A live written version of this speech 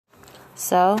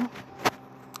So,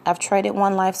 I've traded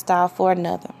one lifestyle for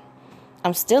another.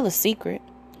 I'm still a secret.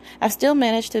 I've still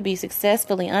managed to be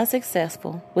successfully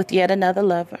unsuccessful with yet another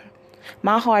lover.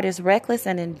 My heart is reckless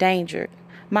and endangered.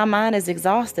 My mind is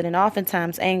exhausted and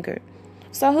oftentimes angered.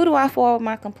 So who do I forward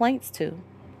my complaints to?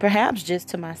 Perhaps just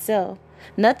to myself.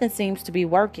 Nothing seems to be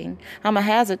working. I'm a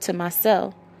hazard to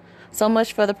myself. So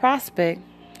much for the prospect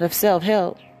of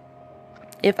self-help.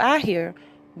 If I hear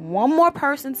one more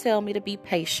person tell me to be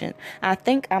patient, I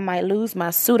think I might lose my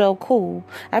pseudo cool.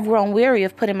 I've grown weary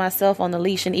of putting myself on the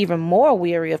leash and even more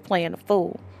weary of playing the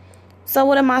fool. So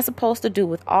what am I supposed to do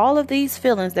with all of these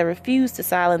feelings that refuse to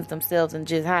silence themselves and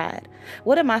just hide?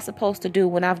 What am I supposed to do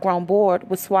when I've grown bored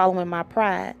with swallowing my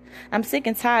pride? I'm sick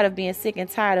and tired of being sick and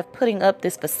tired of putting up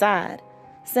this facade.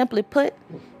 Simply put,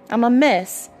 I'm a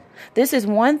mess. This is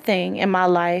one thing in my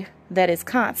life that is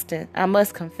constant, I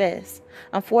must confess.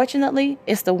 Unfortunately,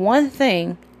 it's the one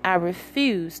thing I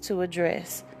refuse to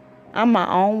address. I'm my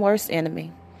own worst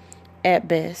enemy, at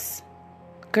best.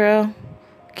 Girl,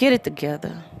 get it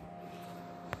together.